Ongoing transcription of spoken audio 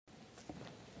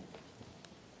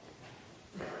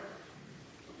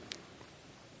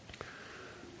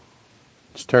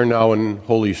Let's turn now in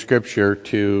Holy Scripture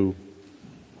to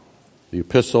the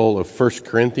epistle of 1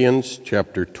 Corinthians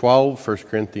chapter 12. 1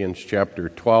 Corinthians chapter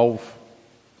 12.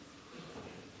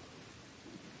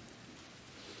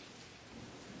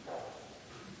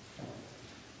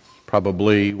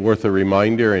 Probably worth a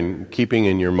reminder and keeping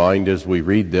in your mind as we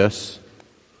read this,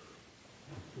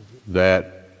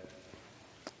 that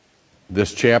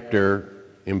this chapter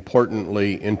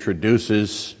importantly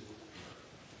introduces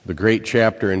the great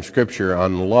chapter in Scripture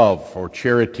on love or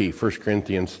charity, 1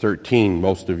 Corinthians 13.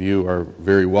 Most of you are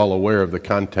very well aware of the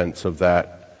contents of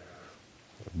that,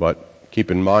 but keep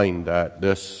in mind that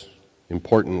this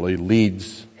importantly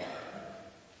leads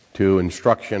to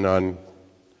instruction on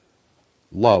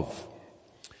love.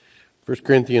 1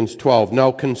 Corinthians 12.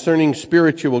 Now concerning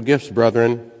spiritual gifts,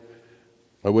 brethren,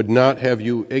 I would not have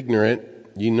you ignorant.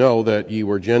 Ye know that ye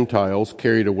were Gentiles,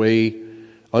 carried away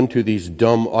unto these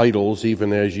dumb idols,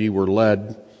 even as ye were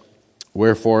led.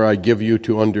 Wherefore I give you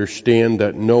to understand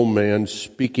that no man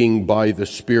speaking by the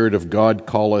Spirit of God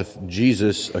calleth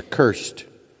Jesus accursed,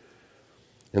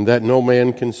 and that no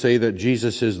man can say that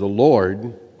Jesus is the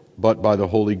Lord, but by the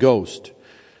Holy Ghost.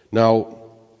 Now,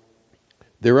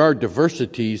 there are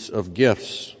diversities of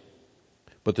gifts,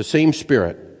 but the same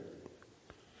Spirit.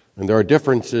 And there are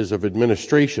differences of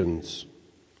administrations,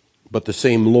 but the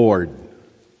same Lord.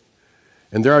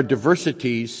 And there are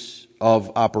diversities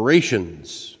of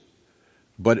operations,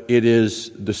 but it is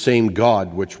the same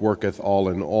God which worketh all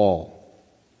in all.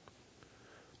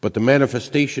 But the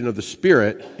manifestation of the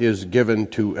Spirit is given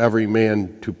to every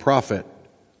man to profit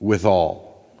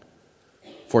withal.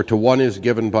 For to one is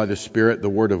given by the Spirit the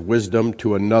word of wisdom,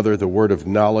 to another the word of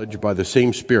knowledge by the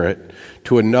same Spirit,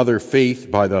 to another faith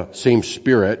by the same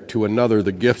Spirit, to another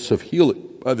the gifts of healing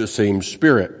by the same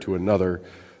Spirit, to another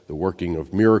the working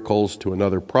of miracles, to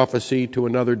another prophecy, to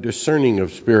another discerning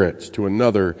of spirits, to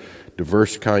another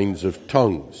diverse kinds of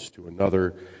tongues, to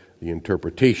another the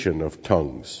interpretation of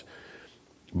tongues.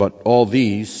 But all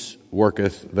these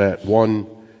worketh that one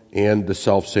and the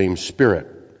selfsame Spirit,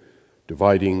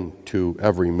 dividing to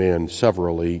every man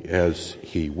severally as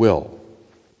he will.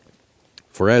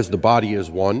 For as the body is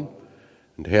one,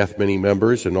 and hath many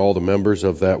members, and all the members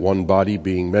of that one body,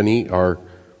 being many, are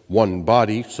one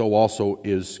body, so also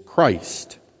is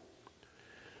Christ.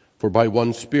 For by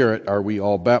one Spirit are we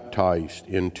all baptized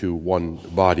into one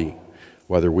body,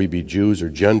 whether we be Jews or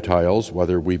Gentiles,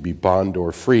 whether we be bond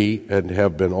or free, and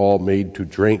have been all made to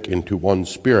drink into one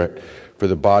Spirit. For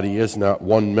the body is not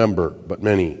one member, but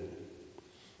many.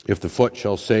 If the foot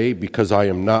shall say, because I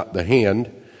am not the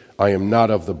hand, I am not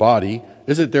of the body,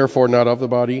 is it therefore not of the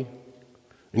body?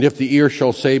 And if the ear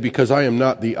shall say, because I am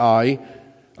not the eye,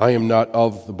 I am not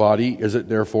of the body, is it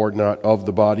therefore not of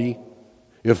the body?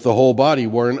 If the whole body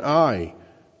were an eye,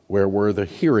 where were the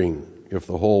hearing? If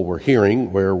the whole were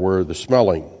hearing, where were the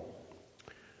smelling?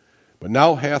 But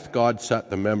now hath God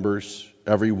set the members,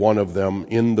 every one of them,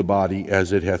 in the body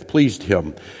as it hath pleased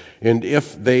him. And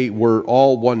if they were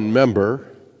all one member,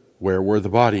 where were the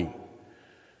body?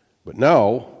 But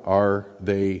now are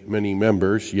they many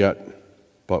members, yet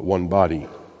but one body.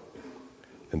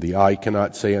 And the eye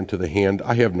cannot say unto the hand,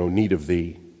 I have no need of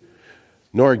thee.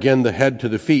 Nor again the head to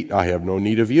the feet, I have no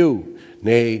need of you.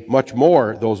 Nay, much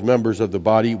more, those members of the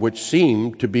body which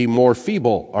seem to be more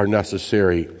feeble are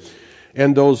necessary.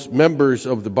 And those members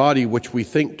of the body which we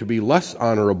think to be less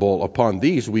honorable, upon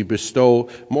these we bestow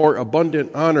more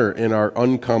abundant honor, and our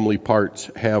uncomely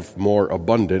parts have more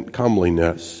abundant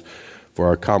comeliness. For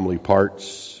our comely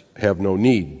parts have no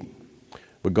need.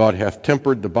 But God hath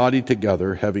tempered the body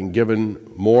together, having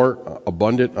given more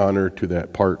abundant honor to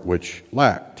that part which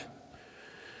lacked,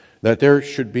 that there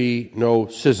should be no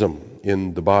schism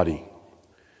in the body,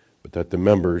 but that the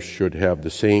members should have the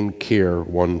same care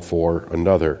one for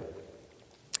another.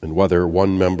 And whether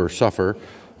one member suffer,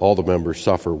 all the members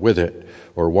suffer with it,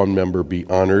 or one member be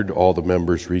honored, all the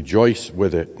members rejoice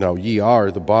with it. Now ye are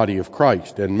the body of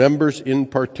Christ, and members in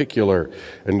particular.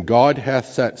 And God hath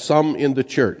set some in the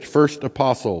church, first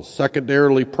apostles,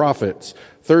 secondarily prophets,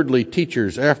 thirdly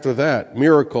teachers, after that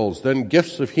miracles, then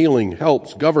gifts of healing,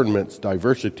 helps, governments,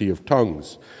 diversity of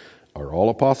tongues. Are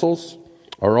all apostles?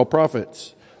 Are all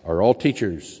prophets? Are all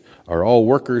teachers? Are all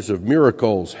workers of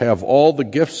miracles? Have all the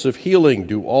gifts of healing?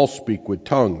 Do all speak with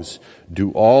tongues?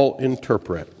 Do all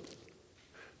interpret?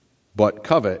 But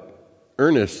covet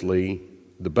earnestly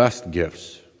the best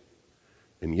gifts,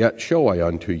 and yet show I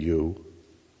unto you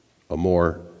a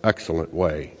more excellent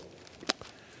way.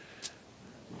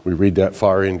 We read that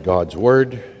far in God's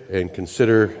Word and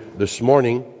consider this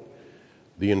morning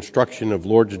the instruction of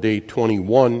Lord's Day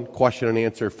 21, question and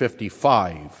answer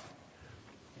 55.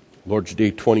 Lord's Day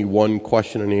 21,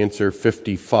 question and answer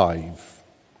 55.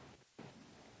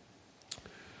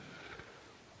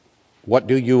 What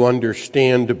do you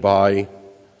understand by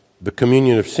the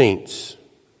communion of saints?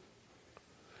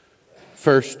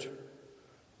 First,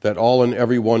 that all and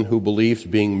everyone who believes,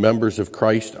 being members of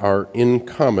Christ, are in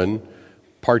common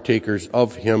partakers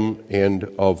of him and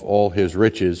of all his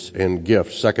riches and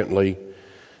gifts. Secondly,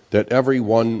 that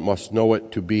everyone must know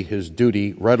it to be his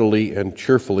duty readily and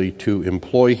cheerfully to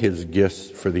employ his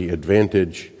gifts for the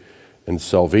advantage and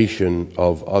salvation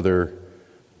of other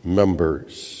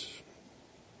members.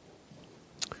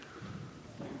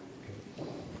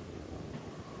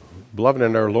 Beloved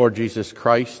in our Lord Jesus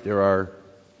Christ, there are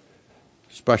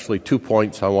especially 2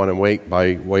 points I want to make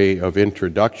by way of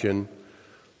introduction.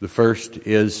 The first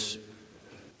is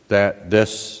that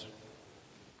this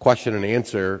question and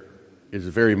answer is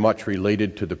very much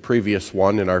related to the previous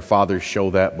one, and our fathers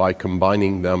show that by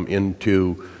combining them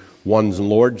into one's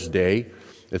Lord's Day.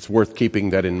 It's worth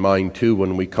keeping that in mind, too,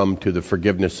 when we come to the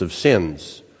forgiveness of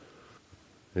sins.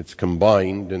 It's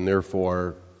combined, and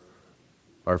therefore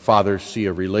our fathers see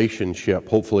a relationship.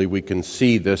 Hopefully we can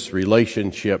see this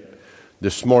relationship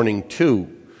this morning,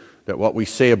 too, that what we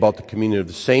say about the communion of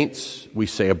the saints, we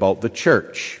say about the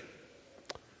church.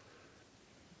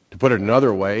 To put it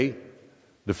another way,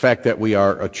 the fact that we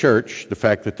are a church, the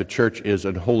fact that the church is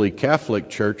a holy Catholic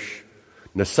church,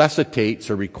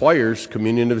 necessitates or requires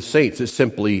communion of the saints. It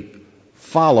simply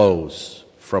follows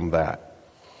from that.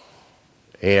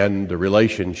 And the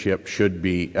relationship should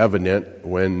be evident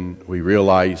when we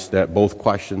realize that both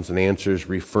questions and answers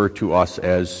refer to us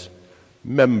as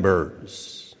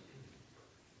members.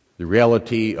 The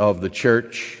reality of the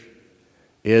church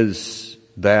is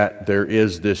that there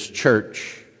is this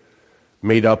church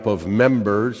made up of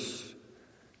members,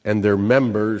 and they're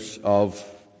members of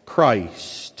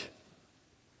Christ.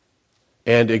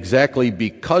 And exactly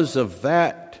because of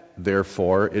that,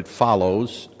 therefore, it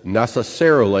follows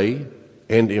necessarily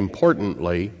and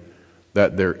importantly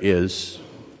that there is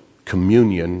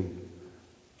communion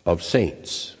of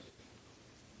saints.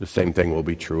 The same thing will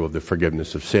be true of the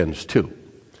forgiveness of sins, too.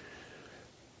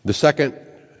 The second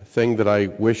thing that I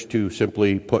wish to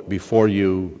simply put before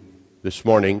you this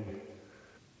morning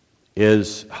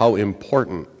is how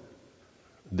important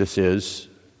this is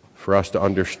for us to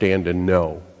understand and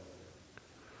know.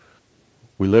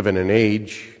 We live in an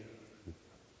age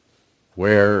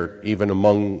where even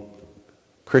among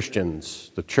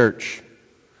Christians, the church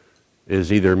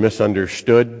is either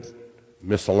misunderstood,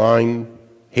 misaligned,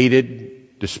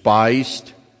 hated,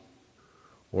 despised,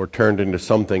 or turned into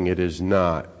something it is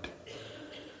not.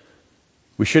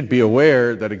 We should be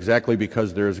aware that exactly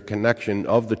because there is a connection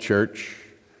of the church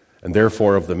and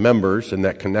therefore of the members, and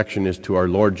that connection is to our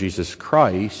Lord Jesus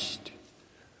Christ,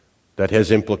 that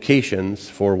has implications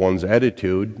for one's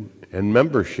attitude and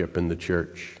membership in the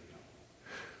church.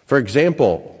 For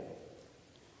example,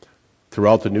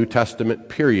 throughout the New Testament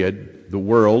period, the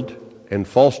world and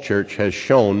false church has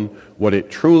shown what it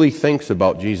truly thinks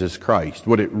about Jesus Christ,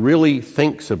 what it really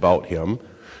thinks about him,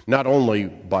 not only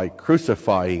by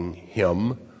crucifying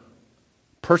him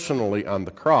personally on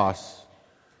the cross,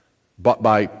 but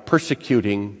by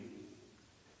persecuting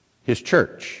his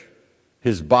church,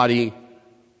 his body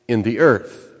in the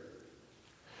earth.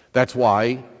 That's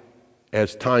why,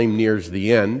 as time nears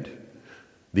the end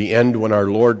when our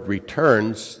Lord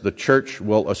returns,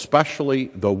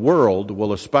 the world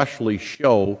will especially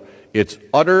show its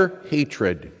utter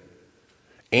hatred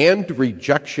and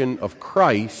rejection of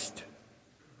Christ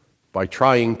by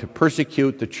trying to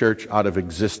persecute the church out of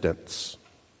existence.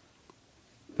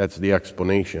 That's the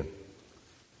explanation.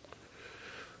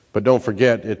 But don't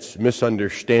forget, it's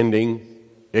misunderstanding,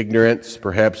 ignorance,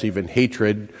 perhaps even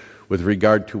hatred with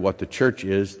regard to what the church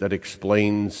is that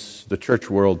explains the church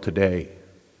world today.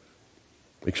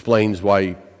 Explains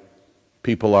why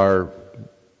people are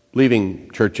leaving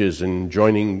churches and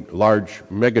joining large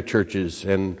megachurches,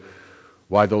 and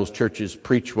why those churches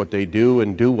preach what they do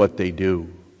and do what they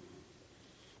do.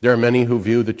 There are many who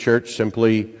view the church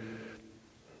simply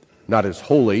not as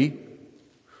holy,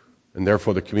 and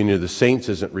therefore the communion of the saints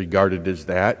isn't regarded as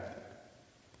that.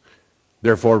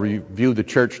 Therefore, we view the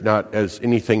church not as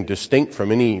anything distinct from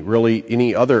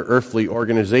any other earthly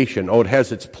organization. Oh, it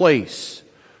has its place.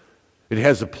 It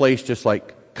has a place just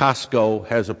like Costco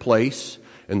has a place,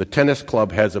 and the tennis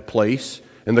club has a place,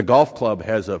 and the golf club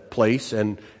has a place,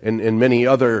 and many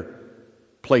other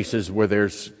places where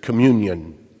there's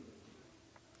communion.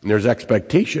 And there's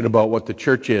expectation about what the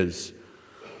church is.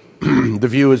 The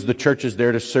view is the church is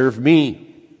there to serve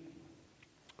me.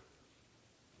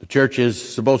 The church is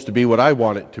supposed to be what I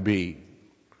want it to be.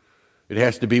 It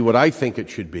has to be what I think it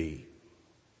should be.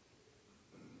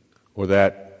 Or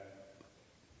that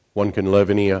one can live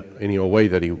any way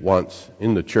that he wants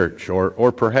in the church.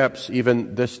 Or perhaps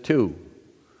even this too.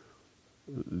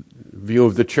 View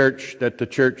of the church, that the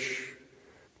church,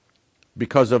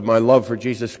 because of my love for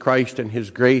Jesus Christ and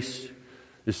His grace,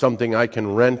 is something I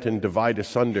can rent and divide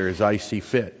asunder as I see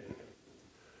fit.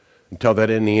 Until that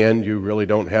in the end you really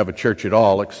don't have a church at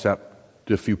all, except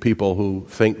a few people who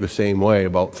think the same way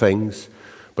about things,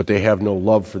 but they have no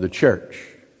love for the church.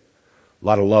 A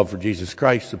lot of love for Jesus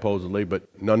Christ, supposedly, but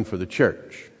none for the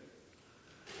church.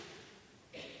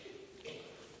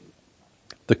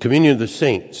 The communion of the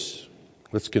saints.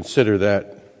 Let's consider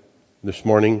that this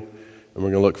morning. And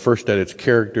we're going to look first at its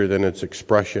character, then its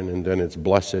expression, and then its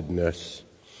blessedness.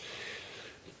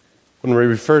 When we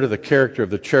refer to the character of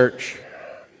the church,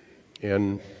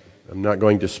 and I'm not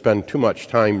going to spend too much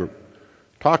time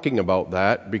talking about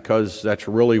that, because that's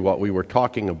really what we were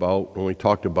talking about when we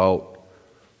talked about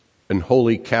an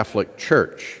holy Catholic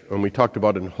church. When we talked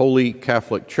about an holy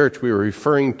Catholic church, we were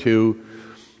referring to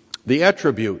the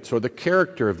attributes or the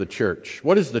character of the church.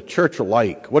 What is the church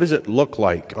like? What does it look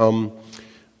like?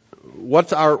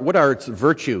 What are its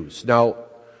virtues? Now,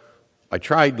 I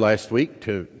tried last week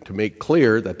to make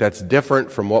clear that that's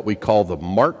different from what we call the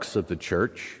marks of the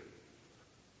church.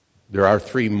 There are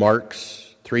three marks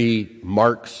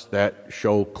that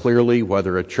show clearly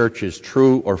whether a church is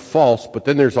true or false, but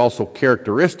then there's also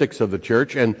characteristics of the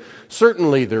church, and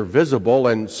certainly they're visible,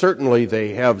 and certainly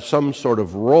they have some sort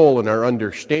of role in our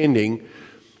understanding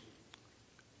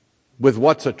with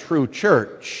what's a true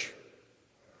church.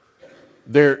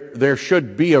 There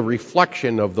should be a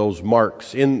reflection of those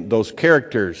marks in those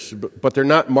characters, but they're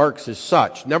not marks as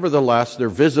such. Nevertheless, they're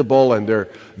visible and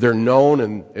they're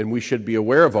known, and we should be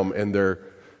aware of them, and they're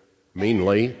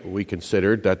mainly, we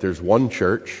considered that there's one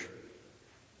church.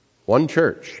 One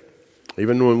church.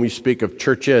 Even when we speak of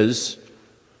churches,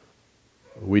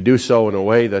 we do so in a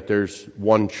way that there's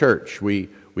one church. We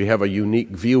have a unique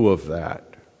view of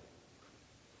that.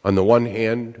 On the one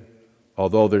hand,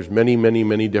 although there's many, many,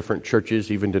 many different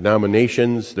churches, even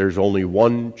denominations, there's only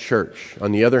one church.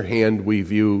 On the other hand, we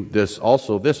view this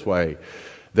also this way,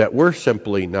 that we're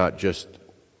simply not just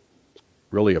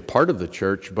really a part of the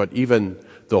church, but even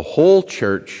the whole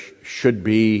church should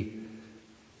be,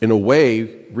 in a way,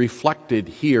 reflected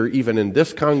here, even in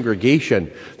this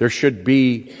congregation. There should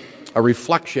be a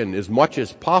reflection as much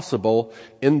as possible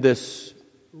in this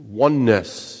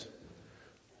oneness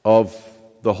of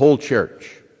the whole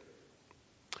church.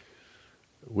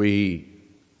 We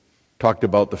talked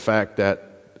about the fact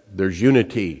that there's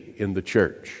unity in the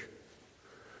church,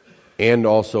 and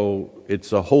also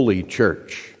it's a holy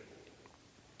church.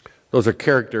 Those are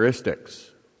characteristics.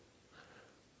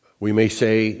 We may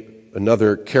say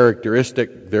another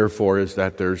characteristic, therefore, is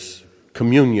that there's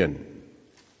communion.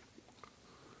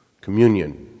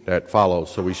 Communion that follows.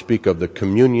 So we speak of the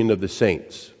communion of the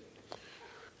saints.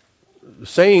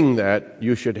 Saying that,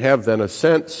 you should have then a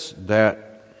sense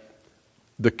that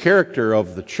the character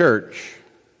of the church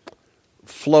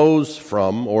flows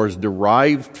from or is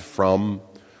derived from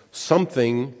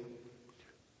something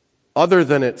other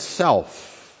than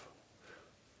itself.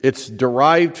 It's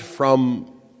derived from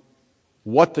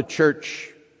what the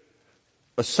church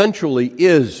essentially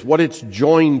is, what it's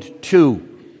joined to.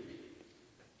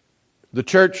 The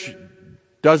church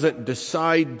doesn't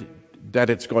decide that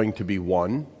it's going to be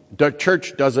one. The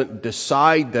church doesn't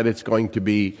decide that it's going to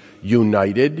be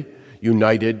united.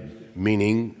 United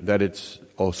meaning that it's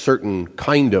a certain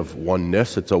kind of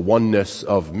oneness. It's a oneness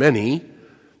of many.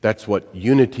 That's what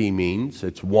unity means.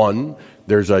 It's one.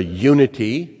 There's a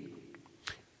unity.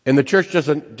 And the church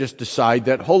doesn't just decide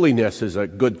that holiness is a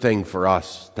good thing for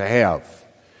us to have.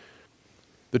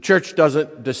 The church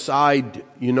doesn't decide,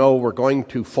 we're going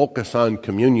to focus on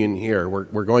communion here.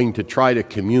 We're going to try to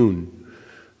commune.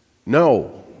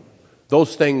 No,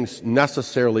 those things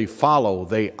necessarily follow.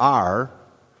 They are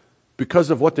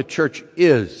because of what the church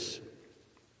is.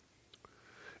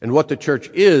 And what the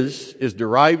church is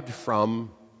derived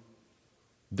from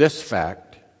this fact,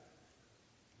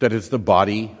 that it's the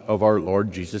body of our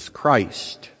Lord Jesus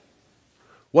Christ.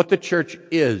 What the church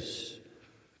is,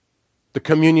 the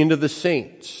communion of the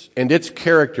saints, and its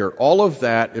character, all of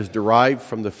that is derived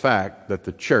from the fact that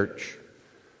the church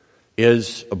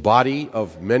is a body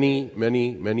of many,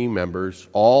 many, many members,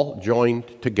 all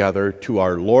joined together to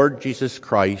our Lord Jesus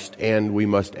Christ, and we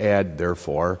must add,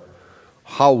 therefore,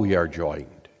 how we are joined.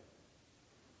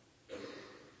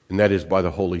 And that is by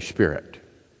the Holy Spirit.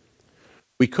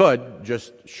 We could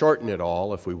just shorten it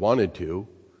all if we wanted to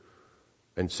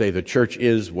and say the church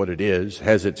is what it is,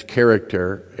 has its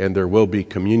character, and there will be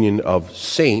communion of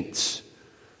saints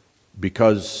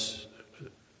because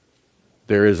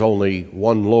there is only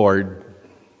one Lord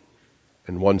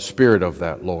and one Spirit of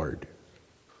that Lord.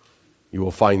 You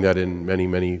will find that in many,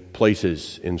 many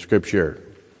places in Scripture.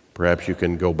 Perhaps you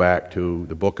can go back to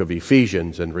the book of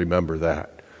Ephesians and remember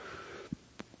that,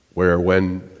 where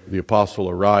when the apostle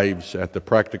arrives at the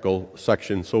practical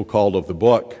section, so-called, of the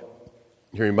book,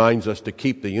 he reminds us to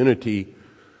keep the unity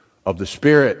of the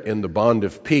Spirit in the bond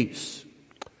of peace.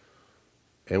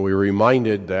 And we're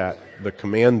reminded that the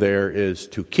command there is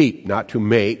to keep, not to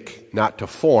make, not to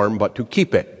form, but to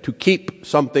keep it, to keep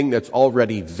something that's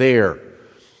already there,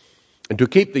 and to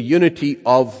keep the unity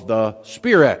of the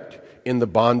Spirit in the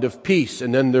bond of peace.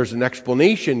 And then there's an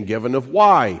explanation given of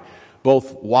why.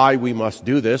 Both why we must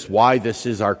do this, why this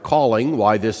is our calling,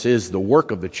 why this is the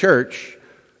work of the church.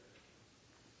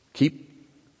 Keep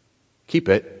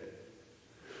it.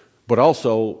 But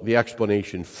also the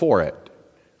explanation for it.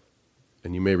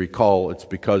 And you may recall it's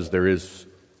because there is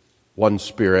one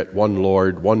Spirit, one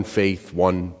Lord, one faith,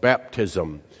 one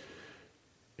baptism.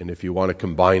 And if you want to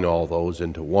combine all those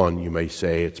into one, you may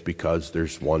say it's because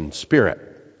there's one Spirit.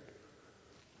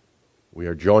 We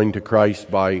are joined to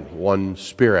Christ by one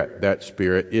Spirit. That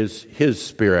Spirit is His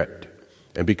Spirit.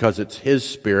 And because it's His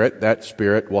Spirit, that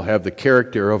Spirit will have the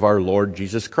character of our Lord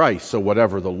Jesus Christ. So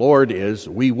whatever the Lord is,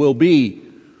 we will be.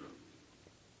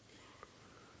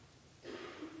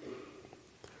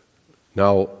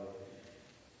 Now,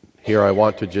 here I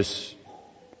want to just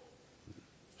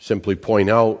simply point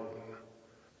out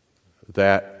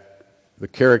that the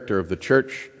character of the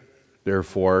church,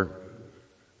 therefore,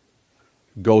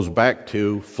 flows back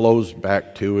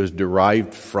to, is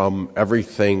derived from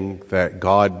everything that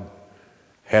God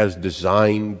has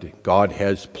designed, God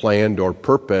has planned or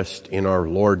purposed in our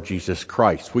Lord Jesus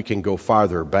Christ. We can go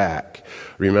farther back.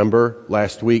 Remember,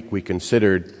 last week we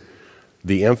considered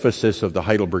the emphasis of the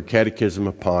Heidelberg Catechism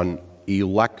upon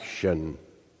election.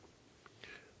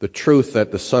 The truth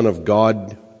that the Son of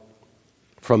God,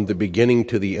 from the beginning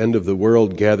to the end of the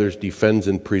world, gathers, defends,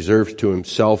 and preserves to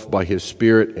Himself by His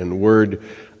Spirit and Word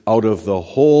out of the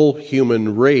whole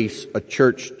human race a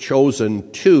church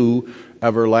chosen to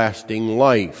everlasting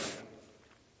life.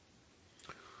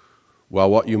 Well,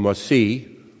 what you must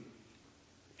see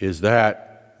is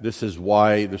that this is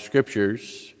why the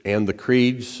Scriptures and the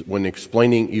creeds, when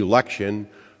explaining election,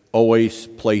 always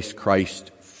place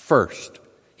Christ first.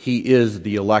 He is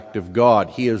the elect of God.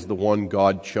 He is the one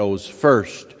God chose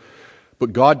first.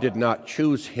 But God did not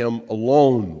choose Him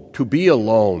alone,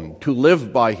 to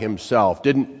live by Himself.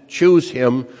 Didn't choose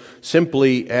Him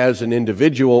simply as an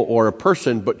individual or a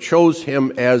person, but chose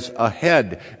Him as a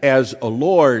head, as a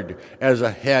Lord, as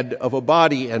a head of a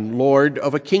body and Lord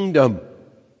of a kingdom.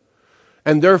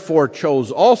 And therefore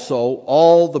chose also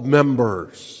all the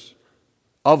members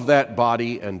of that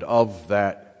body and of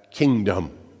that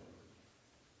kingdom.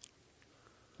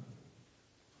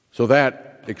 So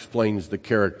that explains the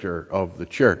character of the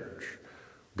church.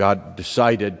 God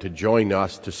decided to join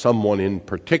us to someone in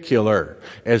particular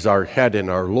as our head and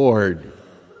our Lord.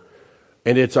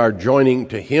 And it's our joining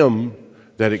to Him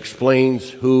that explains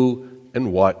who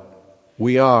and what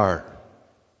we are.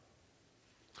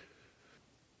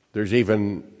 There's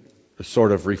even a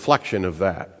sort of reflection of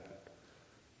that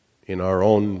in our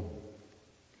own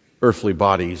earthly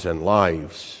bodies and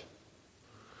lives.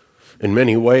 In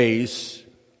many ways,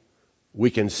 we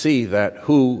can see that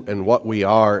who and what we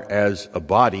are as a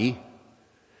body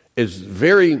is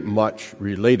very much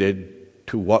related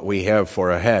to what we have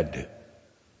for a head.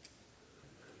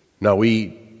 Now, we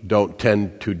don't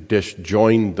tend to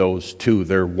disjoin those two.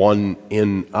 They're one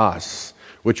in us,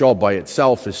 which all by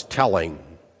itself is telling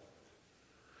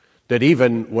that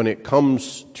even when it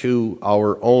comes to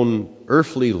our own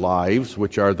earthly lives,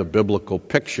 which are the biblical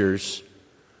pictures,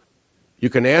 you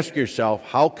can ask yourself,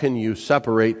 how can you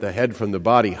separate the head from the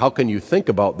body? How can you think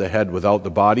about the head without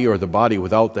the body, or the body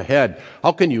without the head?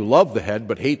 How can you love the head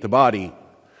but hate the body?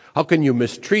 How can you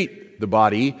mistreat the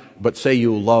body but say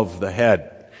you love the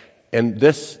head? And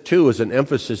this, too, is an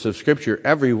emphasis of Scripture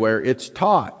everywhere it's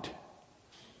taught.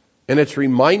 And it's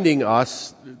reminding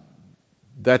us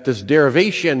that this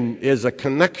derivation is a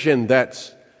connection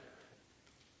that's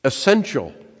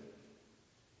essential.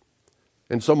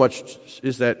 And so much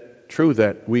is that true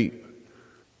that we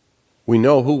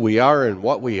know who we are and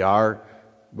what we are,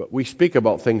 but we speak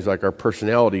about things like our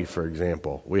personality, for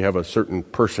example. We have a certain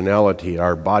personality.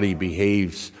 Our body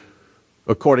behaves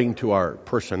according to our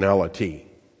personality.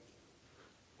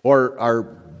 Or our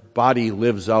body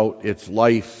lives out its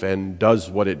life and does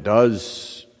what it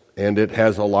does, and it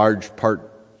has a large part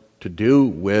to do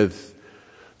with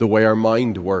the way our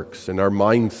mind works and our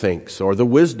mind thinks, or the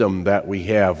wisdom that we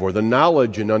have, or the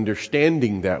knowledge and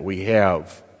understanding that we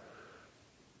have.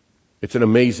 It's an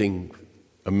amazing,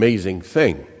 amazing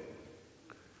thing.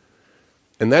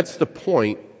 And that's the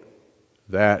point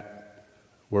that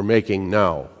we're making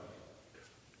now.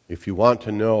 If you want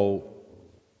to know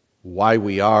why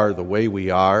we are the way we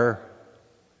are,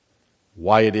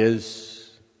 why it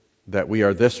is that we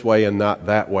are this way and not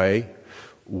that way,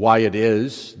 why it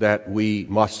is that we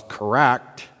must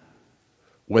correct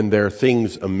when there are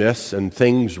things amiss and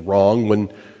things wrong,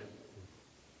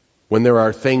 when there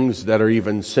are things that are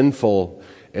even sinful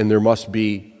and there must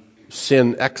be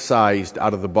sin excised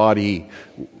out of the body,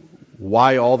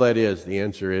 why all that is, the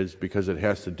answer is because it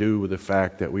has to do with the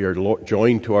fact that we are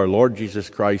joined to our Lord Jesus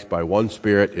Christ by one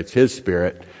Spirit. It's His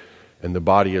Spirit, and the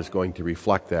body is going to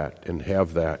reflect that and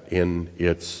have that in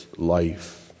its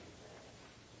life.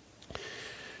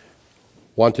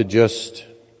 Want to just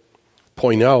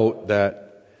point out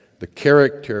that the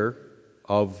character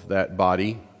of that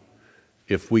body,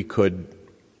 if we could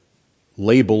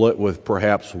label it with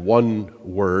perhaps one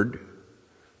word,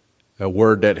 a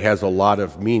word that has a lot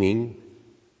of meaning,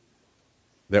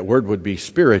 that word would be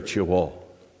spiritual.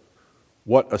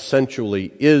 What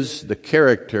essentially is the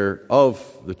character of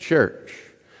the church?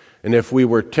 And if we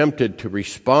were tempted to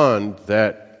respond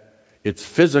that it's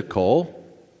physical,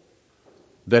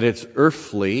 that it's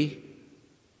earthly,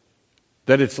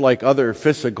 that it's like other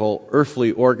physical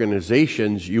earthly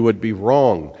organizations, you would be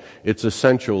wrong. It's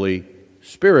essentially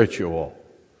spiritual.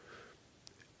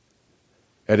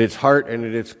 At its heart and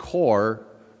at its core,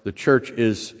 the church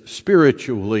is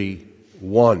spiritually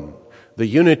one. The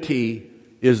unity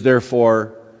is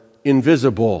therefore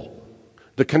invisible.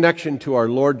 The connection to our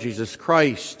Lord Jesus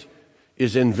Christ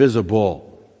is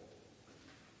invisible.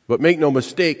 But make no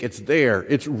mistake, it's there.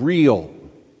 It's real.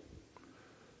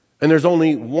 And there's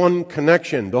only one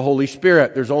connection, the Holy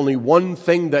Spirit. There's only one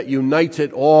thing that unites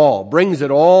it all, brings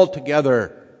it all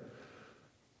together.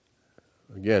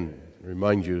 Again,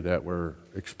 remind you that we're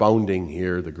expounding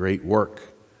here the great work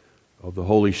of the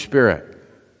Holy Spirit.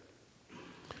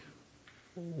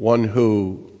 One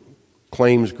who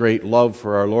claims great love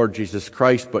for our Lord Jesus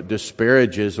Christ but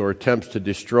disparages or attempts to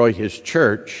destroy His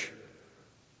church,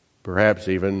 perhaps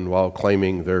even while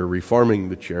claiming they're reforming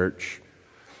the church,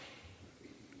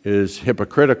 is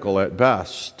hypocritical at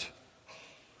best.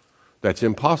 That's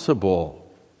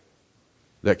impossible.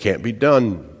 That can't be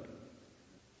done.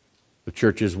 The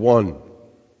church is one.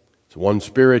 It's one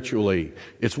spiritually.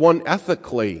 It's one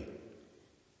ethically.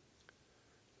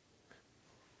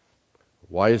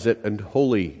 Why is it a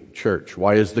holy church?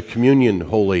 Why is the communion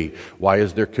holy? Why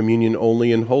is there communion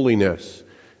only in holiness?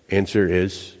 Answer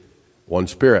is one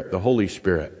Spirit, the Holy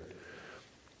Spirit.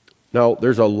 Now,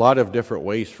 there's a lot of different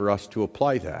ways for us to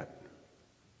apply that.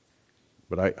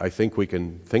 But I think we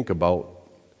can think about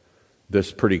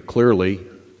this pretty clearly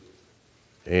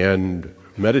and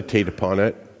meditate upon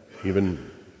it,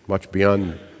 even much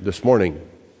beyond this morning.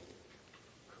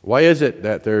 Why is it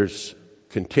that there's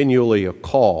continually a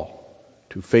call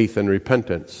to faith and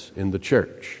repentance in the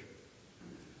church?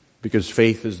 Because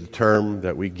faith is the term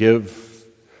that we give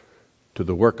to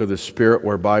the work of the Spirit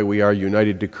whereby we are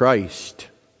united to Christ.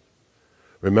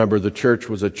 Remember, the church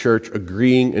was a church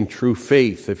agreeing in true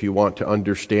faith. If you want to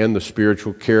understand the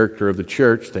spiritual character of the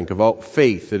church, think about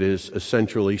faith. It is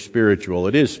essentially spiritual.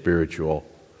 It is spiritual.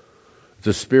 It's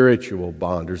a spiritual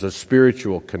bond. There's a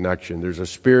spiritual connection. There's a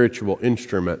spiritual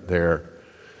instrument there.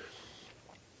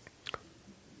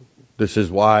 This is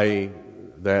why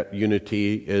that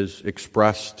unity is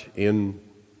expressed in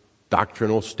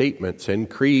doctrinal statements and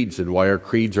creeds, and why our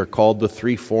creeds are called the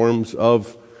three forms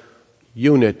of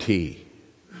unity.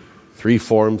 Three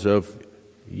forms of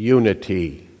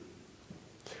unity.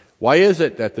 Why is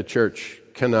it that the church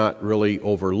cannot really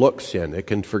overlook sin? It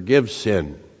can forgive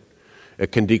sin.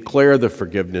 It can declare the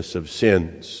forgiveness of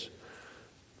sins.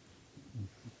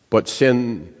 But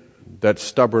sin that's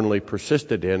stubbornly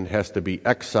persisted in has to be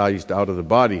excised out of the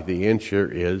body. The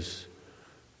answer is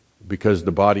because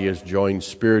the body is joined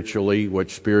spiritually,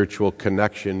 which spiritual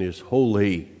connection is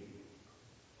holy.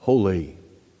 Holy.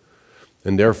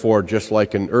 And therefore, just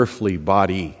like an earthly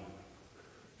body,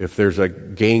 if there's a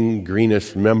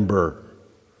gangrenous member,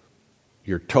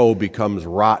 your toe becomes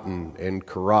rotten and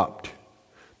corrupt.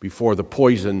 Before the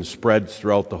poison spreads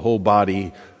throughout the whole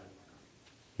body,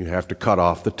 you have to cut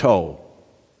off the toe.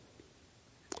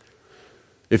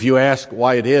 If you ask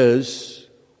why it is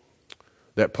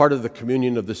that part of the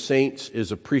communion of the saints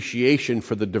is appreciation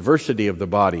for the diversity of the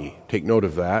body, take note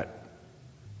of that.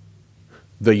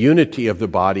 The unity of the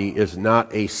body is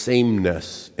not a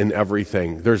sameness in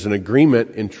everything. There's an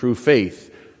agreement in true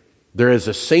faith. There is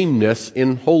a sameness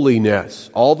in holiness.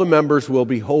 All the members will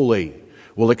be holy,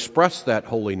 will express that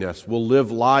holiness, will live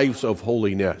lives of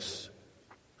holiness.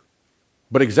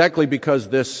 But exactly because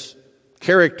this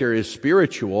character is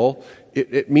spiritual,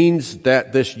 it means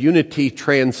that this unity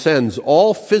transcends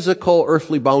all physical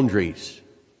earthly boundaries.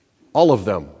 All of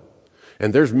them.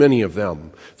 And there's many of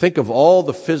them. Think of all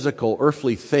the physical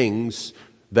earthly things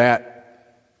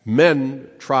that men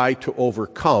try to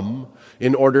overcome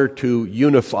in order to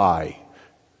unify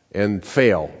and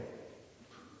fail.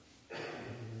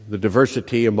 The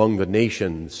diversity among the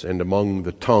nations and among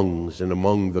the tongues and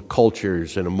among the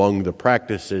cultures and among the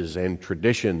practices and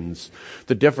traditions.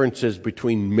 The differences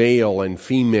between male and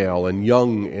female and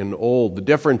young and old. The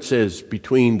differences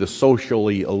between the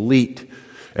socially elite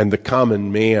and the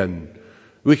common man.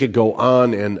 We could go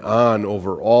on and on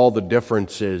over all the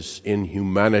differences in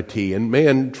humanity, and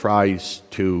man tries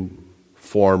to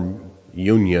form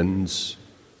unions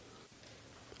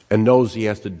and knows he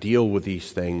has to deal with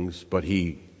these things, but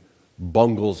he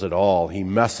bungles it all, he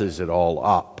messes it all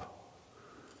up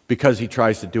because he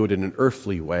tries to do it in an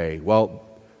earthly way. Well,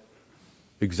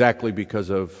 exactly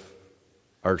because of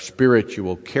our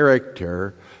spiritual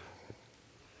character,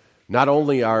 not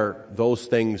only are those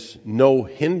things no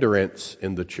hindrance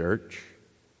in the church,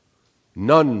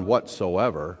 none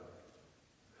whatsoever,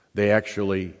 they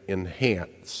actually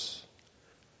enhance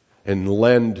and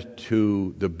lend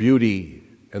to the beauty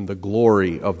and the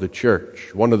glory of the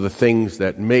church. One of the things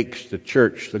that makes the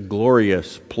church the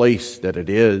glorious place that it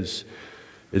is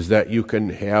that you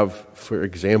can have, for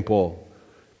example,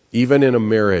 even in a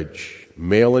marriage,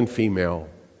 male and female,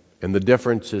 and the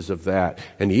differences of that,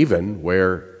 and even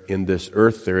where in this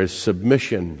earth there is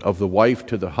submission of the wife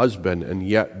to the husband, and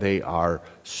yet they are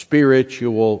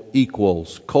spiritual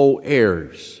equals,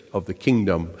 co-heirs of the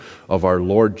kingdom of our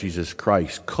Lord Jesus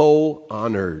Christ,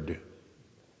 co-honored,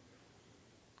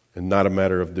 and not a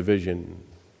matter of division.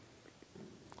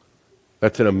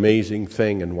 That's an amazing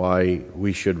thing, and why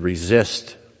we should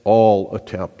resist all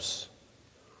attempts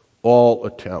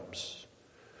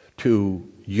to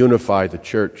unify the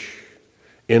church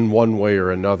in one way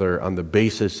or another on the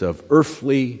basis of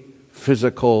earthly,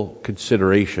 physical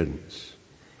considerations.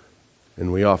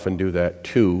 And we often do that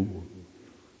too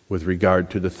with regard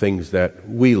to the things that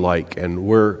we like and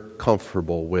we're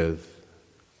comfortable with.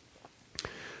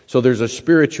 So there's a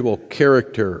spiritual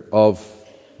character of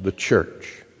the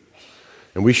church,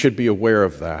 and we should be aware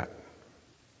of that.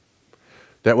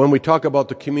 That when we talk about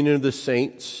the communion of the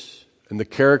saints and the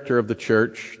character of the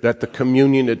church, that the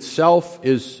communion itself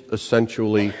is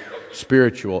essentially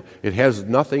spiritual. It has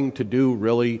nothing to do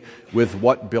really with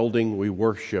what building we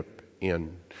worship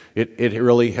in. It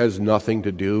really has nothing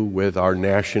to do with our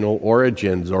national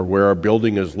origins or where our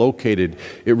building is located.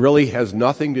 It really has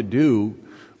nothing to do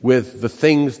with the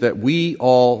things that we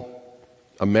all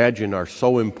imagine are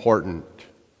so important.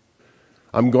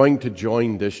 I'm going to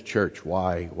join this church.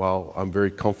 Why? Well, I'm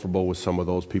very comfortable with some of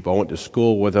those people. I went to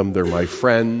school with them. They're my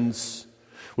friends.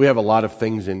 We have a lot of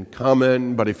things in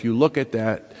common, but if you look at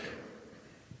that,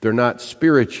 they're not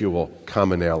spiritual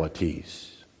commonalities.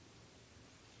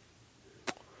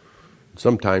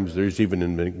 Sometimes there's even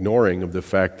an ignoring of the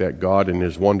fact that God, in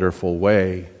His wonderful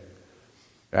way,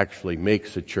 actually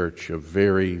makes a church of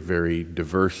very, very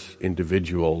diverse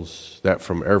individuals that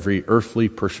from every earthly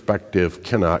perspective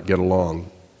cannot get along.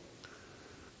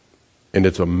 And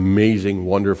it's an amazing,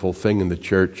 wonderful thing in the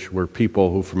church where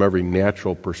people who from every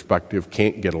natural perspective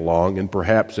can't get along and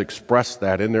perhaps express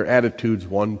that in their attitudes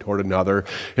one toward another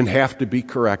and have to be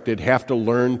corrected, have to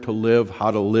learn to live how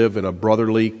to live in a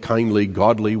brotherly, kindly,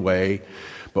 godly way.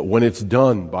 But when it's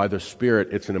done by the Spirit,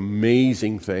 it's an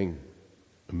amazing thing.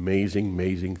 Amazing,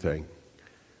 amazing thing.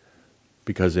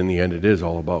 Because in the end it is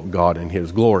all about God and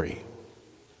His glory.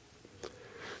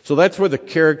 So that's where the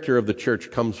character of the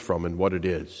church comes from and what it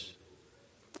is.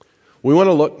 We want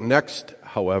to look next,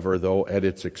 however, though, at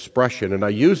its expression. And I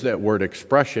use that word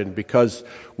expression because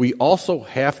we also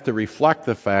have to reflect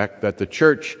the fact that the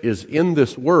church is in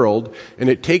this world and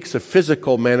it takes a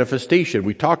physical manifestation.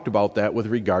 We talked about that with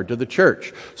regard to the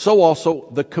church. So also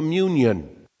the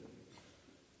communion.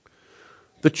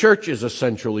 The church is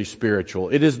essentially spiritual.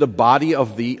 It is the body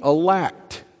of the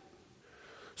elect.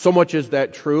 So much is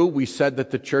that true, we said that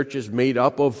the church is made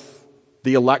up of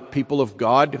the elect people of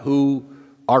God who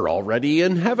are already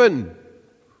in heaven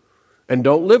and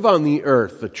don't live on the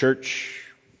earth. The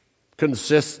church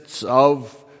consists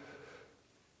of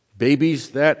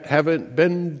babies that haven't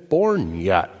been born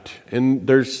yet. And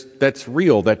that's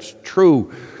real, that's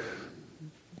true.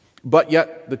 But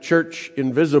yet the church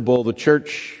invisible, the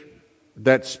church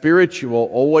that's spiritual,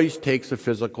 always takes a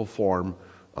physical form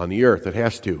on the earth. It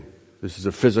has to. This is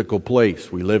a physical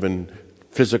place. We live in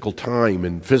physical time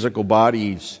and physical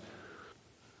bodies.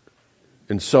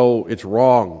 And so it's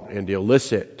wrong and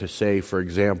illicit to say, for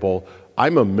example,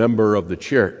 I'm a member of the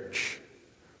church.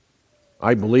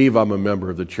 I believe I'm a member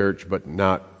of the church, but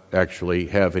not actually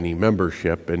have any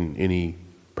membership in any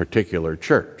particular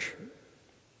church.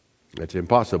 It's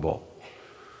impossible.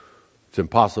 It's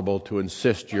impossible to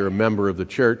insist you're a member of the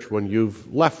church when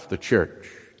you've left the church,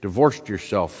 divorced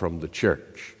yourself from the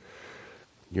church.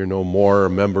 You're no more a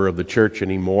member of the church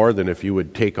anymore than if you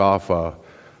would take off a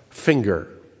finger.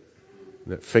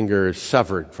 That finger is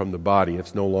severed from the body.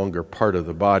 It's no longer part of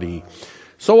the body.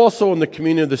 So also in the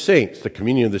communion of the saints. The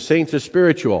communion of the saints is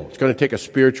spiritual. It's going to take a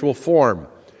spiritual form.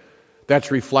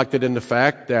 That's reflected in the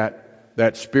fact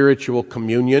that spiritual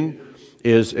communion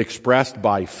is expressed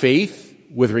by faith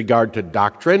with regard to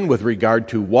doctrine, with regard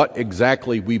to what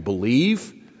exactly we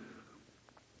believe,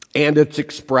 and it's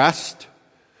expressed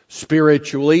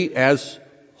spiritually as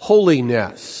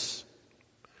holiness.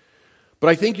 But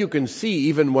I think you can see,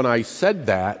 even when I said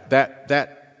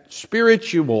that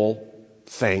spiritual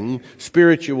thing,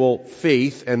 spiritual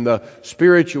faith, and the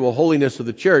spiritual holiness of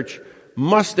the church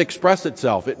must express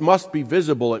itself. It must be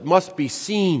visible. It must be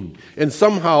seen. And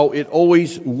somehow it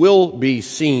always will be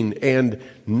seen and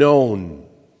known.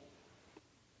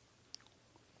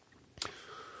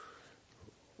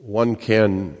 One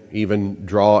can even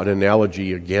draw an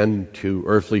analogy again to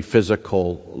earthly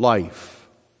physical life.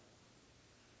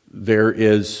 There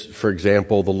is, for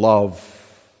example, the love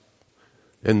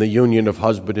in the union of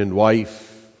husband and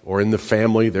wife, or in the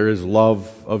family there is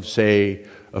love of, say,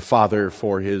 a father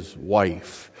for his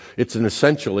wife. It's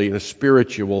essentially a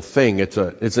spiritual thing. It's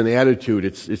an attitude.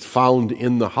 It's found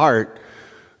in the heart,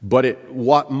 but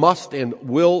what must and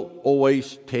will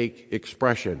always take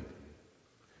expression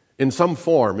in some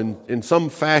form, in some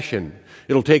fashion.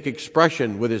 It'll take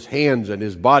expression with his hands and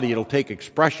his body. It'll take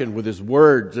expression with his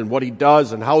words and what he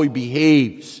does and how he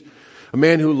behaves. A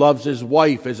man who loves his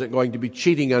wife isn't going to be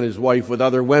cheating on his wife with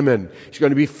other women. He's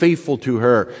going to be faithful to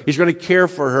her. He's going to care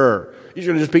for her. He's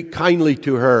going to speak kindly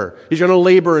to her. He's going to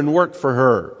labor and work for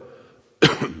her.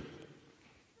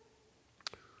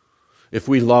 If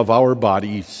we love our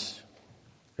bodies,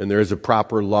 and there is a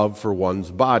proper love for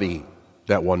one's body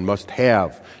that one must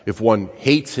have. If one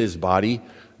hates his body,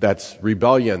 that's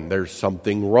rebellion. There's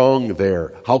something wrong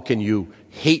there. How can you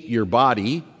hate your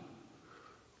body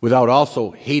without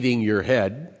also hating your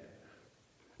head?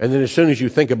 And then as soon as you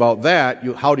think about that,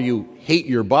 how do you hate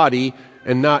your body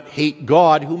and not hate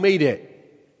God who made it?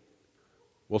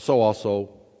 Well, so also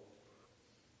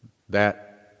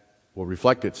that will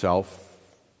reflect itself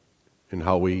in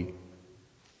how we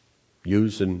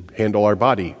use and handle our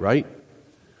body, right?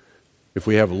 If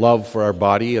we have love for our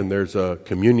body and there's a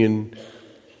communion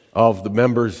of the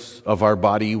members of our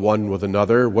body one with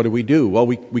another, what do? Well,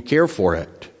 we care for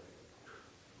it.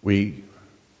 We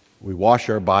wash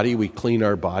our body, we clean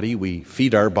our body, we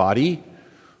feed our body,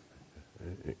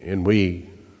 and we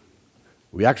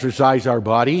exercise our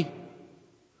body.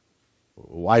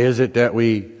 Why is it that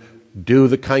we do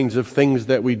the kinds of things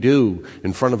that we do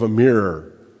in front of a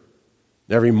mirror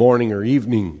every morning or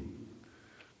evening?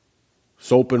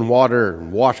 Soap and water,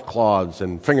 and washcloths,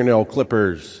 and fingernail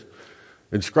clippers,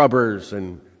 and scrubbers,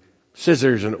 and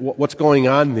scissors, and what's going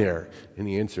on there? And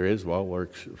the answer is, well, we're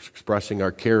expressing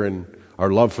our care and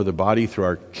our love for the body through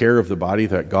our care of the body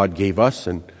that God gave us,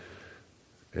 and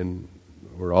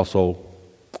we're also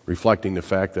reflecting the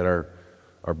fact that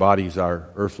our bodies are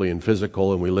earthly and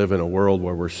physical, and we live in a world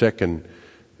where we're sick and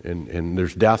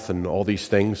there's death and all these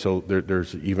things, so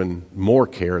there's even more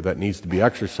care that needs to be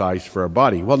exercised for our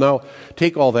body. Well, now,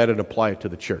 take all that and apply it to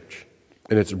the church,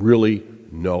 and it's really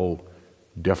no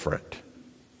different.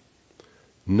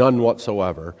 None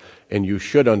whatsoever. And you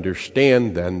should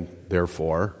understand then,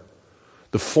 therefore,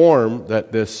 the form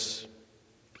that this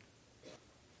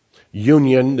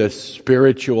union, this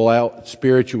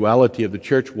spirituality of the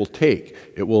church will take.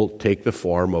 It will take the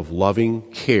form of loving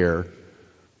care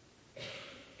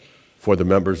for the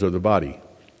members of the body.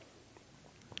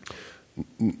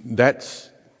 That's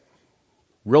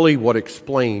really what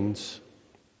explains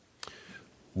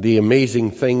the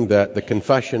amazing thing that the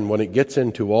confession, when it gets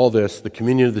into all this, the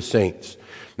communion of the saints.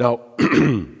 Now,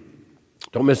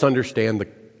 don't misunderstand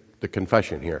the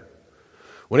confession here.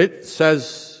 When it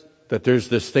says that there's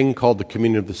this thing called the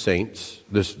communion of the saints,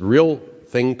 this real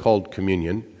thing called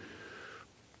communion,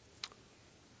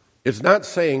 it's not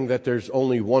saying that there's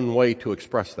only one way to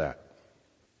express that.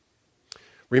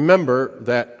 Remember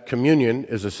that communion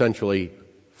is essentially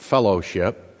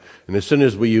fellowship. And as soon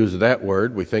as we use that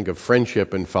word, we think of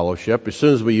friendship and fellowship. As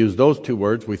soon as we use those two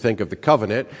words, we think of the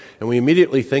covenant, and we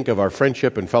immediately think of our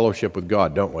friendship and fellowship with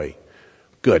God, don't we?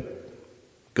 Good.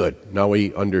 Now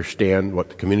we understand what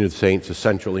the community of the saints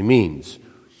essentially means.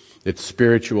 It's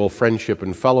spiritual friendship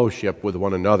and fellowship with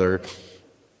one another,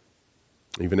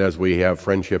 even as we have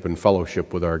friendship and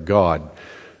fellowship with our God.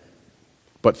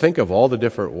 But think of all the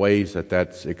different ways that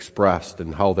that's expressed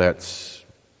and how that's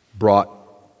brought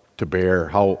to bear,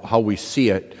 how we see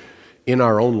it in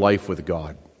our own life with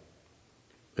God,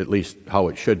 at least how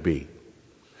it should be.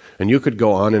 And you could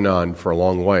go on for a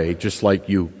long way, just like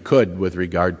you could with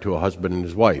regard to a husband and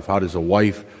his wife. How does a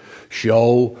wife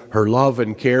show her love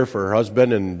and care for her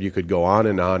husband? And you could go on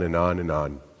and on and on and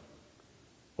on,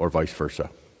 or vice versa.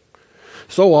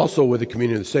 So also with the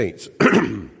communion of the saints.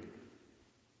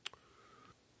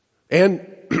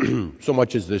 And so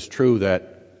much is this true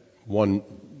that one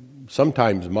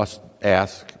sometimes must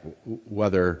ask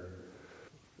whether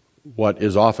what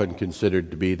is often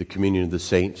considered to be the communion of the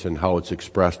saints and how it's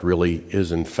expressed really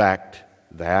is in fact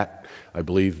that. I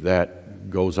believe that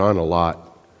goes on a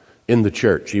lot in the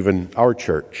church, even our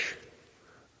church.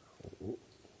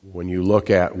 When you look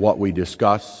at what we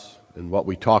discuss and what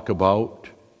we talk about,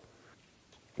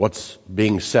 what's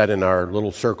being said in our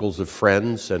little circles of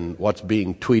friends and what's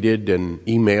being tweeted and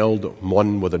emailed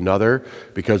one with another,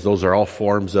 because those are all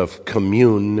forms of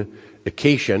communication.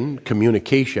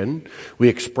 We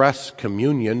express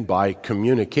communion by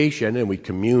communication, and we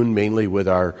commune mainly with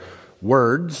our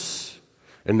words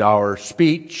and our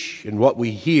speech and what we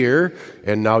hear,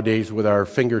 and nowadays with our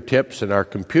fingertips and our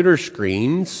computer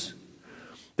screens.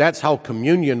 That's how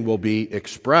communion will be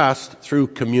expressed, through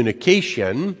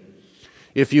communication.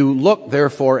 If you look,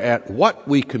 therefore, at what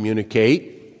we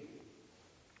communicate,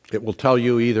 it will tell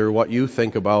you either what you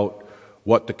think about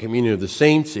what the communion of the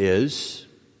saints is,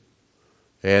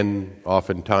 and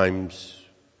oftentimes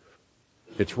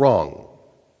it's wrong.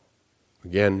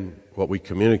 Again, what we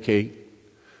communicate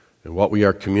and what we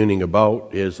are communing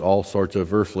about is all sorts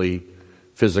of earthly,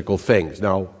 physical things.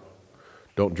 Now,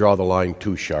 don't draw the line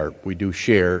too sharp. We do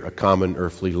share a common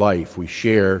earthly life. We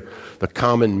share the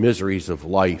common miseries of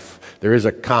life. There is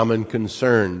a common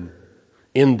concern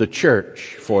in the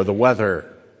church for the weather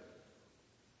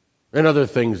and other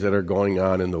things that are going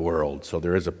on in the world. So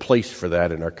there is a place for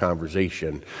that in our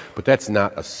conversation. But that's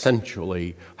not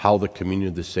essentially how the communion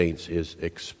of the saints is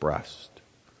expressed.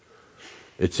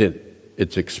 It's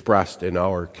expressed in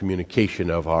our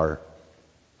communication of our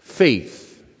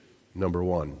faith, number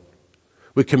one.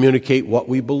 We communicate what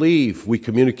we believe. We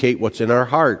communicate what's in our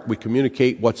heart. We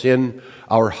communicate what's in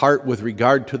our heart with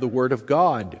regard to the Word of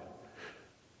God.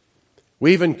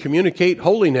 We even communicate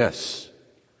holiness.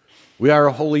 We are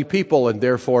a holy people, and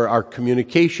therefore our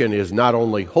communication is not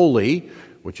only holy,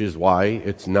 which is why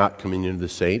it's not communion of the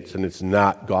saints, and it's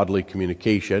not godly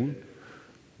communication,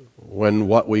 when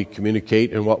what we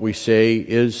communicate and what we say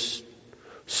is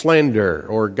slander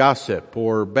or gossip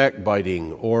or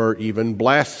backbiting or even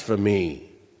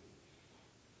blasphemy.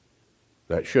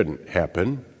 That shouldn't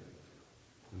happen.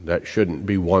 That shouldn't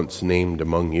be once named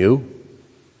among you.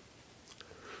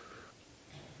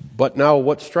 But now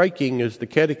what's striking is the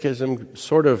Catechism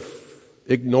sort of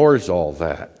ignores all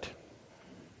that.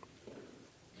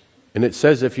 And it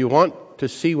says if you want to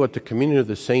see what the communion of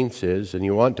the saints is and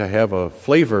you want to have a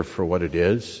flavor for what it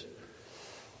is,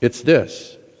 it's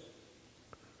this.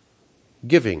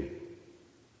 Giving.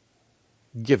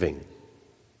 Giving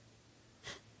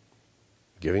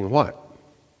what?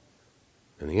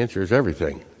 And the answer is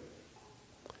everything.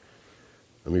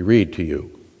 Let me read to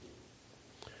you.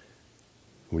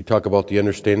 When we talk about the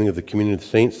understanding of the communion of the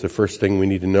saints, the first thing we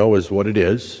need to know is what it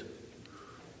is,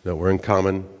 that we're in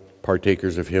common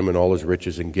partakers of Him and all His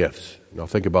riches and gifts. Now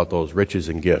think about those riches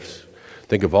and gifts.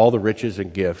 Think of all the riches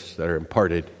and gifts that are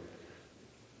imparted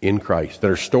in Christ, that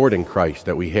are stored in Christ,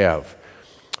 that we have.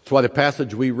 That's why the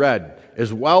passage we read,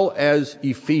 as well as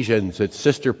Ephesians, its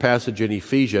sister passage in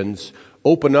Ephesians,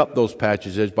 open up those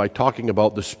passages by talking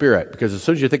about the Spirit. Because as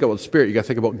soon as you think about the Spirit, you got to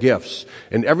think about gifts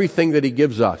and everything that He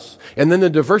gives us. And then the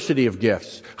diversity of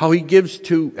gifts, how He gives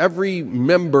to every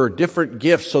member different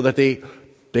gifts so that they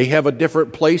have a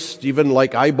different place, even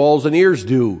like eyeballs and ears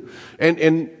do.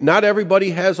 And not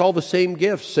everybody has all the same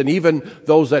gifts. And even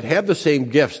those that have the same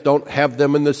gifts don't have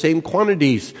them in the same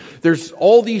quantities. There's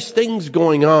all these things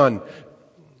going on.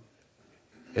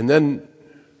 And then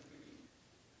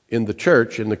in the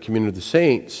church, in the community of the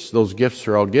saints, those gifts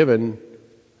are all given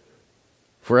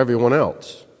for everyone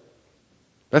else.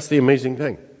 That's the amazing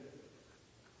thing.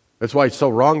 That's why it's so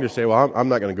wrong to say, well, I'm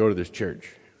not going to go to this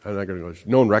church. I'm not going to go.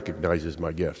 No one recognizes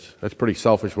my gifts. That's a pretty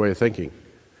selfish way of thinking.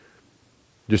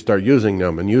 Just start using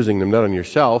them, and using them not on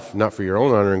yourself, not for your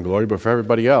own honor and glory, but for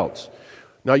everybody else.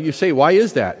 Now you say, why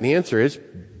is that? And the answer is,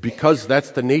 because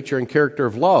that's the nature and character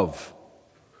of love.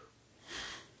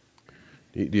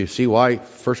 Do you see why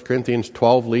 1 Corinthians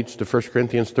 12 leads to 1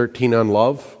 Corinthians 13 on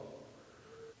love?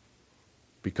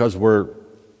 Because we're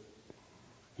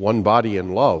one body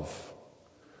in love.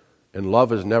 And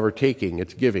love is never taking,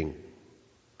 it's giving.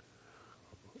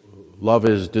 Love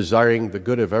is desiring the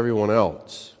good of everyone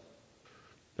else.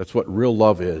 That's what real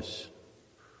love is.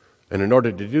 And in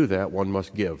order to do that, one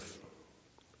must give.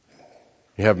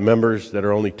 You have members that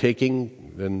are only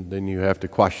taking, then you have to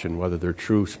question whether they're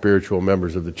true spiritual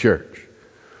members of the church.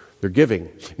 They're giving.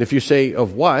 And if you say,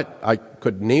 of what? I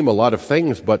could name a lot of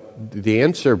things, but the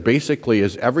answer basically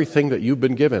is everything that you've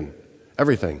been given.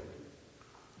 Everything.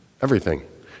 Everything.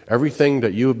 Everything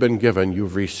that you've been given,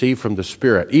 you've received from the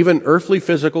Spirit. Even earthly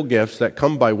physical gifts that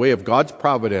come by way of God's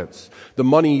providence, the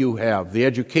money you have, the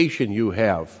education you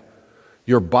have,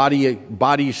 your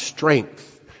body's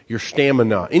strength, your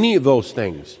stamina, any of those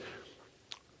things.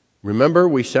 Remember,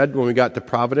 we said when we got to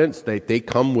providence, they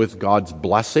come with God's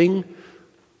blessing.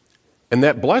 And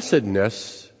that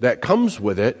blessedness that comes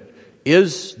with it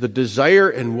is the desire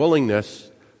and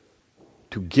willingness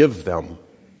to give them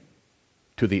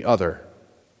to the other.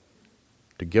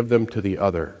 To give them to the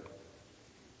other.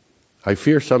 I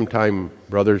fear sometime,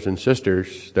 brothers and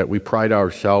sisters, that we pride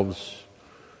ourselves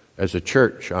as a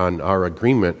church on our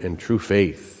agreement in true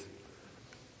faith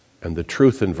and the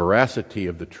truth and veracity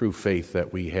of the true faith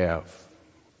that we have.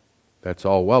 That's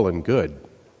all well and good.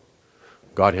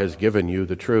 God has given you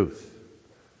the truth.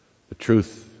 The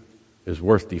truth is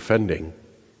worth defending.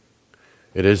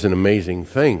 It is an amazing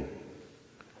thing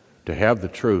to have the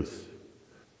truth.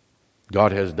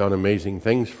 God has done amazing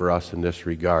things for us in this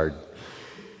regard.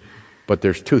 But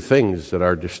there's two things that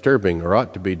are disturbing, or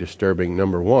ought to be disturbing.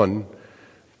 Number one,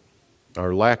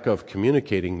 our lack of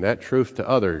communicating that truth to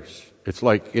others. It's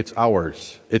like it's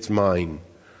ours, it's mine.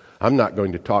 I'm not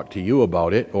going to talk to you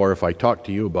about it, or if I talk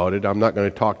to you about it, I'm not going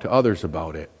to talk to others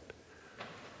about it.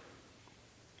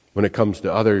 When it comes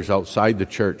to others outside the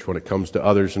church, when it comes to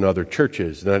others in other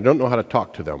churches, then I don't know how to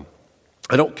talk to them.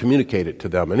 I don't communicate it to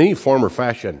them in any form or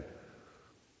fashion.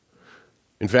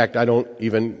 In fact, I don't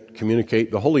even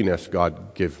communicate the holiness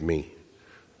God gives me.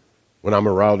 When I'm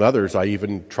around others, I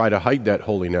even try to hide that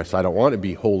holiness. I don't want to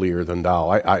be holier than thou.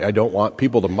 I don't want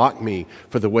people to mock me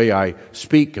for the way I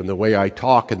speak and the way I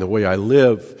talk and the way I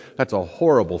live. That's a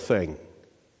horrible thing.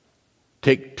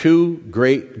 Take two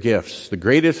great gifts, the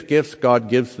greatest gifts God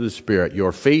gives to the Spirit,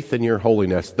 your faith and your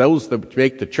holiness, those that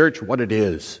make the church what it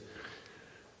is.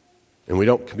 And we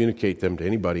don't communicate them to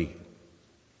anybody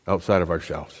outside of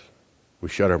ourselves. We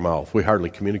shut our mouth. We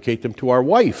hardly communicate them to our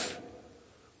wife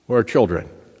or our children.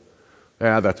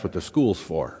 That's what the school's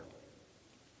for.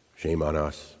 Shame on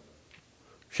us.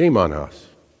 Shame on us.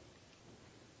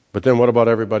 But then what about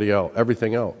everybody else?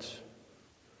 Everything else?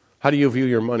 How do you view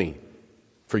your money?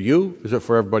 For you? Is it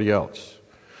for everybody else?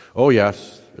 Oh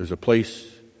yes, there's a place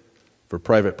for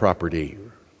private property.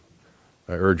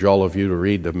 I urge all of you to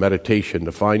read the meditation,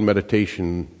 the fine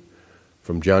meditation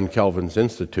from John Calvin's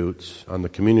Institutes on the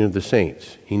Communion of the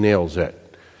Saints. He nails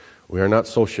it. We are not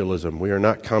socialism. We are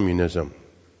not communism.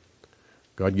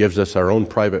 God gives us our own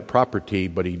private property,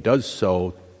 but He does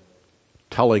so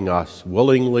telling us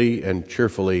willingly and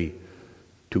cheerfully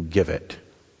to give it.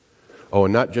 Oh,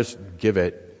 and not just give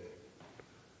it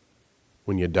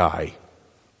when you die.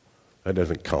 That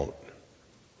doesn't count.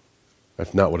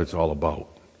 That's not what it's all about.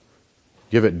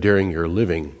 Give it during your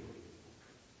living.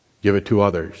 Give it to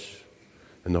others.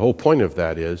 And the whole point of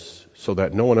that is so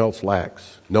that no one else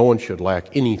lacks. No one should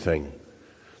lack anything.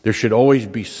 There should always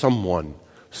be someone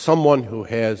who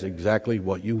has exactly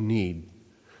what you need,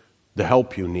 the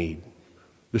help you need,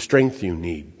 the strength you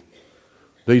need,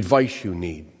 the advice you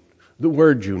need, the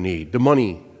words you need, the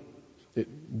money.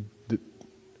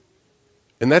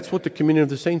 And that's what the communion of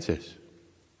the saints is.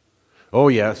 Oh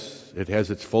yes, it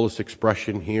has its fullest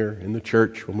expression here in the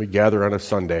church when we gather on a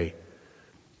Sunday.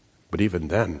 But even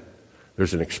then,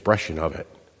 there's an expression of it.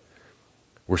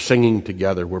 We're singing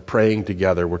together, we're praying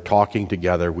together, we're talking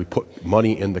together, we put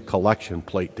money in the collection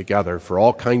plate together for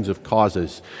all kinds of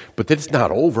causes. But it's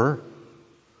not over.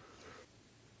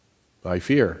 I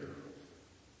fear,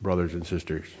 brothers and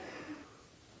sisters,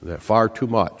 that far too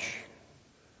much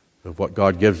of what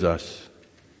God gives us,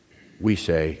 we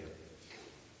say,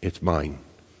 it's mine.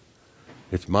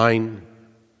 It's mine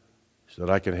so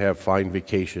that I can have fine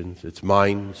vacations. It's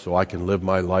mine so I can live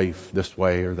my life this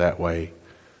way or that way.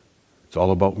 It's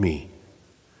all about me.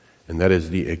 And that is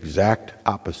the exact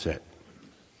opposite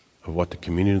of what the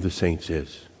communion of the saints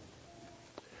is.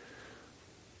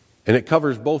 And it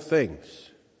covers both things,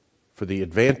 for the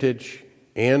advantage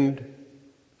and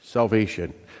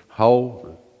salvation.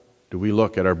 How do we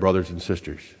look at our brothers and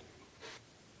sisters?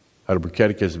 Heidelberg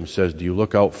Catechism says, do you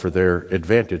look out for their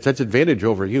advantage? That's advantage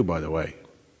over you, by the way.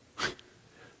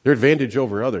 Their advantage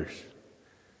over others.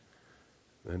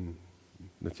 And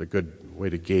that's a good way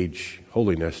to gauge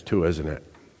holiness too, isn't it?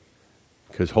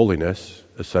 Because holiness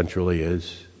essentially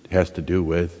has to do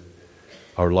with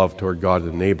our love toward God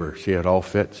and neighbor. See how it all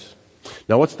fits?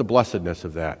 Now what's the blessedness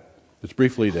of that? It's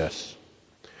briefly this.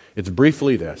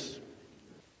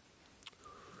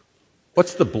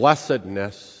 What's the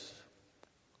blessedness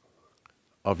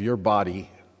of your body,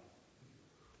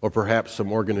 or perhaps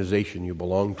some organization you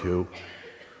belong to,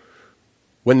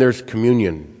 when there's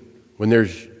communion, when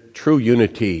there's true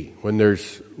unity, when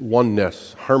there's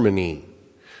oneness, harmony,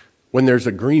 when there's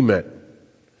agreement,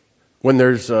 when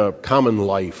there's a common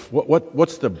life?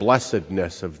 What's the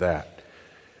blessedness of that?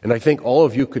 And I think all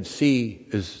of you could see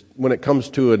is when it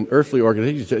comes to an earthly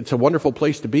organization, it's a wonderful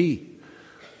place to be.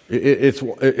 It's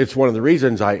one of the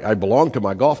reasons I belong to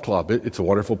my golf club. It's a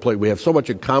wonderful place. We have so much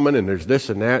in common, and there's this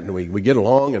and that, and we get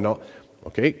along and all.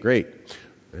 Okay, great.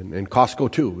 And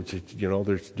Costco too.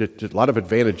 There's just a lot of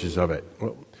advantages of it.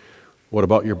 Well, what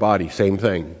about your body? Same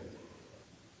thing.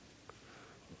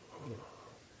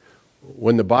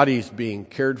 When the body's being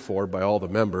cared for by all the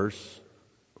members,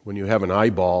 when you have an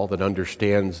eyeball that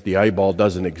understands the eyeball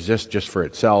doesn't exist just for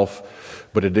itself,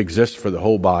 but it exists for the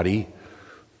whole body,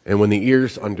 and when the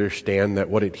ears understand that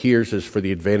what it hears is for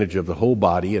the advantage of the whole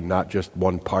body and not just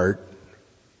one part,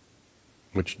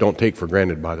 which don't take for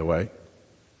granted, by the way.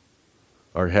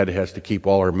 Our head has to keep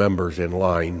all our members in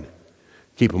line,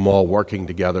 keep them all working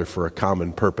together for a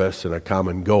common purpose and a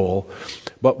common goal.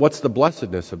 But what's the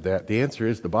blessedness of that? The answer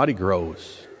is the body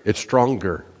grows. It's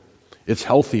stronger. It's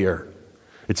healthier.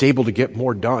 It's able to get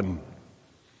more done.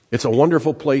 It's a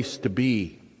wonderful place to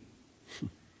be.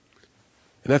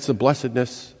 And that's the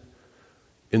blessedness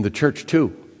in the church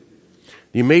too.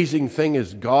 The amazing thing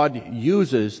is God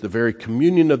uses the very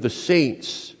communion of the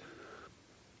saints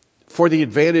for the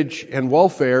advantage and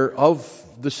welfare of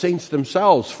the saints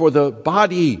themselves, for the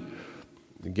body.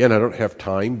 Again, I don't have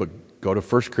time, but go to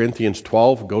 1 Corinthians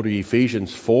 12, go to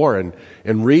Ephesians 4,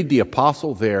 and read the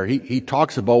apostle there. He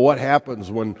talks about what happens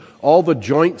when all the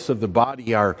joints of the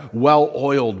body are well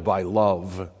oiled by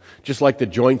love. Just like the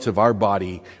joints of our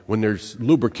body, when there's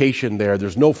lubrication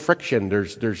there's no friction,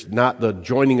 there's not the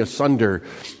joining asunder.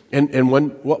 And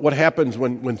what happens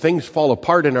when things fall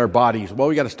apart in our bodies? Well,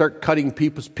 we got to start cutting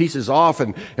pieces off,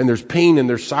 and there's pain, and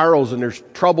there's sorrows, and there's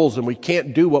troubles, and we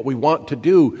can't do what we want to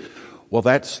do. Well,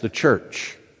 that's the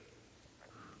church.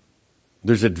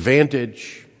 There's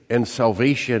advantage and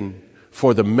salvation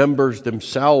for the members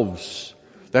themselves.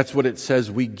 That's what it says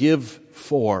we give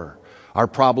for. Our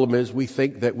problem is we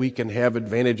think that we can have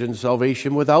advantage and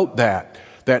salvation without that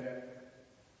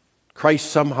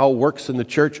Christ somehow works in the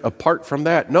church apart from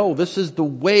that. No, this is the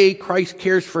way Christ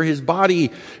cares for his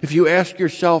body. If you ask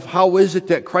yourself, how is it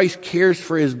that Christ cares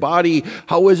for his body?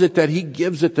 How is it that he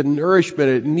gives it the nourishment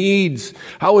it needs?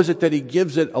 How is it that he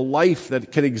gives it a life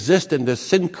that can exist in this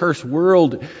sin-cursed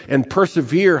world and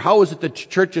persevere? How is it that the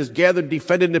church is gathered,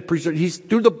 defended, and preserved? He's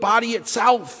through the body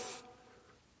itself.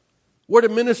 Where do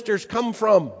ministers come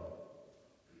from?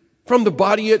 From the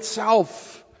body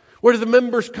itself. Where do the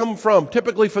members come from?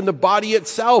 Typically from the body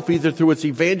itself, either through its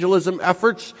evangelism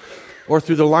efforts or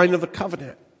through the line of the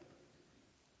covenant.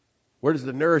 Where does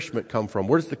the nourishment come from?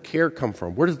 Where does the care come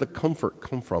from? Where does the comfort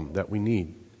come from that we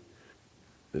need?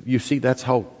 You see, that's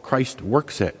how Christ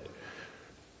works it.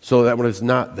 So that when it's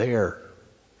not there,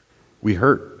 we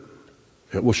hurt.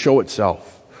 It will show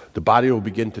itself. The body will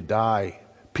begin to die.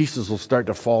 Pieces will start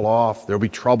to fall off. There will be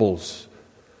troubles.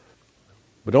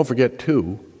 But don't forget,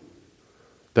 too,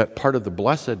 that part of the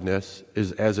blessedness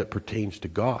is as it pertains to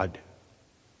God.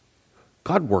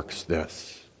 God works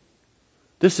this.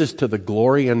 This is to the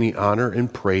glory and the honor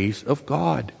and praise of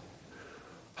God.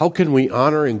 How can we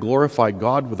honor and glorify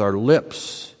God with our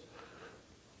lips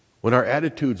when our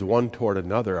attitudes one toward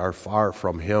another are far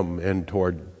from him and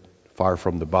far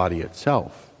from the body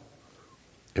itself?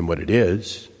 And what it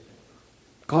is,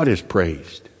 God is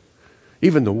praised.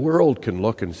 Even the world can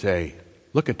look and say,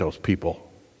 look at those people.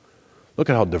 Look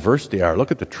at how diverse they are.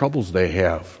 Look at the troubles they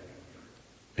have.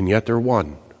 And yet they're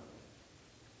one.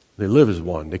 They live as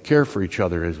one. They care for each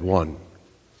other as one.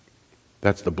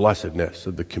 That's the blessedness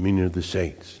of the communion of the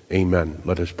saints. Amen.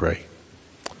 Let us pray.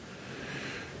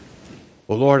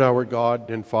 O Lord, our God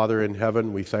and Father in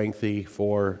heaven, we thank thee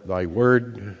for thy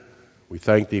word. We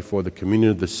thank thee for the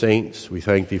communion of the saints. We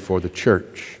thank thee for the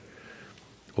church.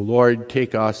 O Lord,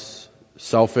 take us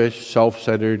selfish,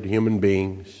 self-centered human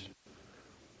beings.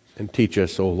 And teach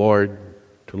us, O Lord,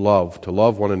 to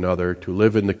love one another, to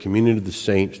live in the community of the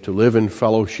saints, to live in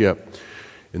fellowship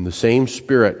in the same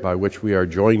Spirit by which we are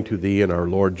joined to Thee in our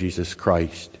Lord Jesus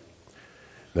Christ.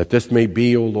 That this may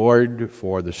be, O Lord,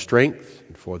 for the strength,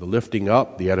 for the lifting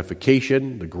up, the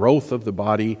edification, the growth of the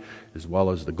body, as well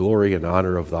as the glory and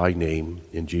honor of Thy name.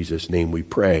 In Jesus' name we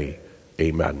pray.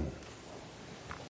 Amen.